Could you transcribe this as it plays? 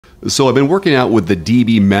So I've been working out with the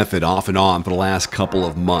DB method off and on for the last couple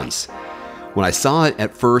of months. When I saw it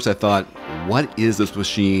at first, I thought, what is this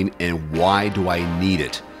machine and why do I need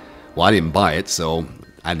it? Well, I didn't buy it, so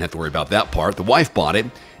I didn't have to worry about that part. The wife bought it,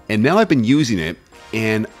 and now I've been using it,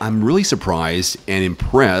 and I'm really surprised and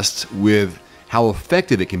impressed with how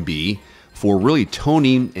effective it can be for really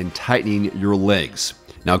toning and tightening your legs.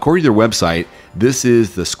 Now, according to their website, this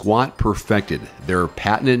is the Squat Perfected. Their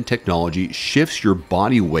patented technology shifts your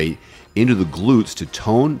body weight into the glutes to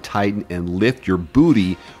tone, tighten, and lift your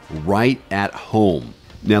booty right at home.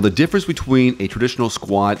 Now, the difference between a traditional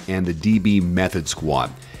squat and the DB method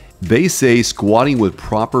squat. They say squatting with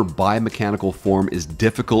proper biomechanical form is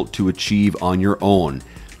difficult to achieve on your own.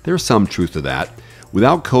 There's some truth to that.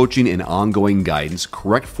 Without coaching and ongoing guidance,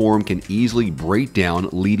 correct form can easily break down,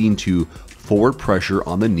 leading to forward pressure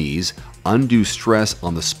on the knees, undue stress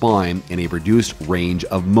on the spine, and a reduced range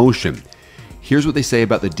of motion. Here's what they say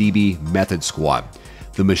about the DB method squat.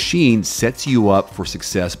 The machine sets you up for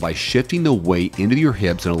success by shifting the weight into your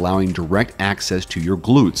hips and allowing direct access to your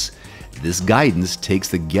glutes. This guidance takes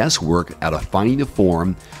the guesswork out of finding the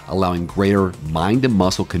form, allowing greater mind and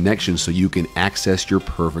muscle connection so you can access your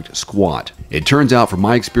perfect squat. It turns out, from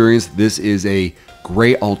my experience, this is a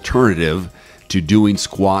great alternative to doing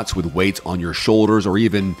squats with weights on your shoulders or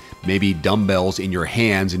even maybe dumbbells in your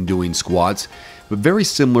hands and doing squats, but very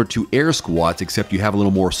similar to air squats, except you have a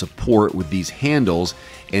little more support with these handles,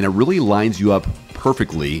 and it really lines you up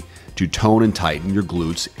perfectly to tone and tighten your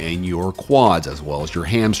glutes and your quads as well as your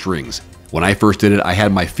hamstrings. When I first did it, I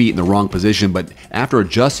had my feet in the wrong position, but after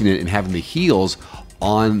adjusting it and having the heels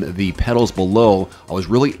on the pedals below, I was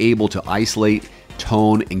really able to isolate,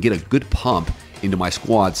 tone, and get a good pump into my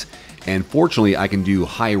squats. And fortunately, I can do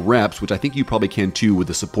high reps, which I think you probably can too with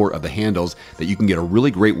the support of the handles, that you can get a really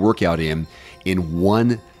great workout in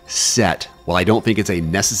one set. While I don't think it's a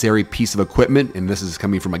necessary piece of equipment, and this is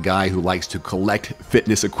coming from a guy who likes to collect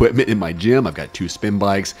fitness equipment in my gym, I've got 2 spin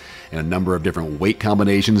bikes and a number of different weight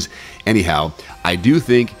combinations. Anyhow, I do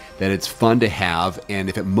think that it's fun to have, and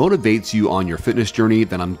if it motivates you on your fitness journey,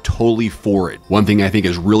 then I'm totally for it. One thing I think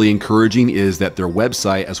is really encouraging is that their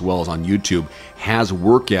website, as well as on YouTube, has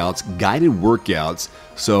workouts, guided workouts,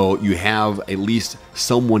 so you have at least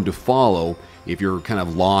someone to follow if you're kind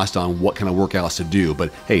of lost on what kind of workouts to do.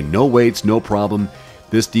 But hey, no weights, no problem.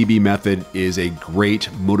 This DB method is a great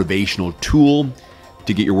motivational tool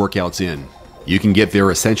to get your workouts in. You can get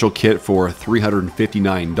their essential kit for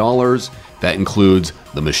 $359. That includes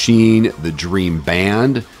the machine, the Dream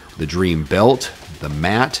Band, the Dream Belt, the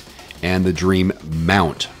mat, and the Dream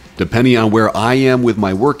Mount. Depending on where I am with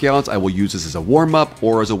my workouts, I will use this as a warm-up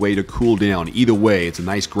or as a way to cool down. Either way, it's a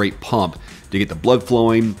nice, great pump to get the blood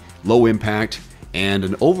flowing, low impact, and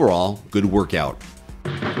an overall good workout.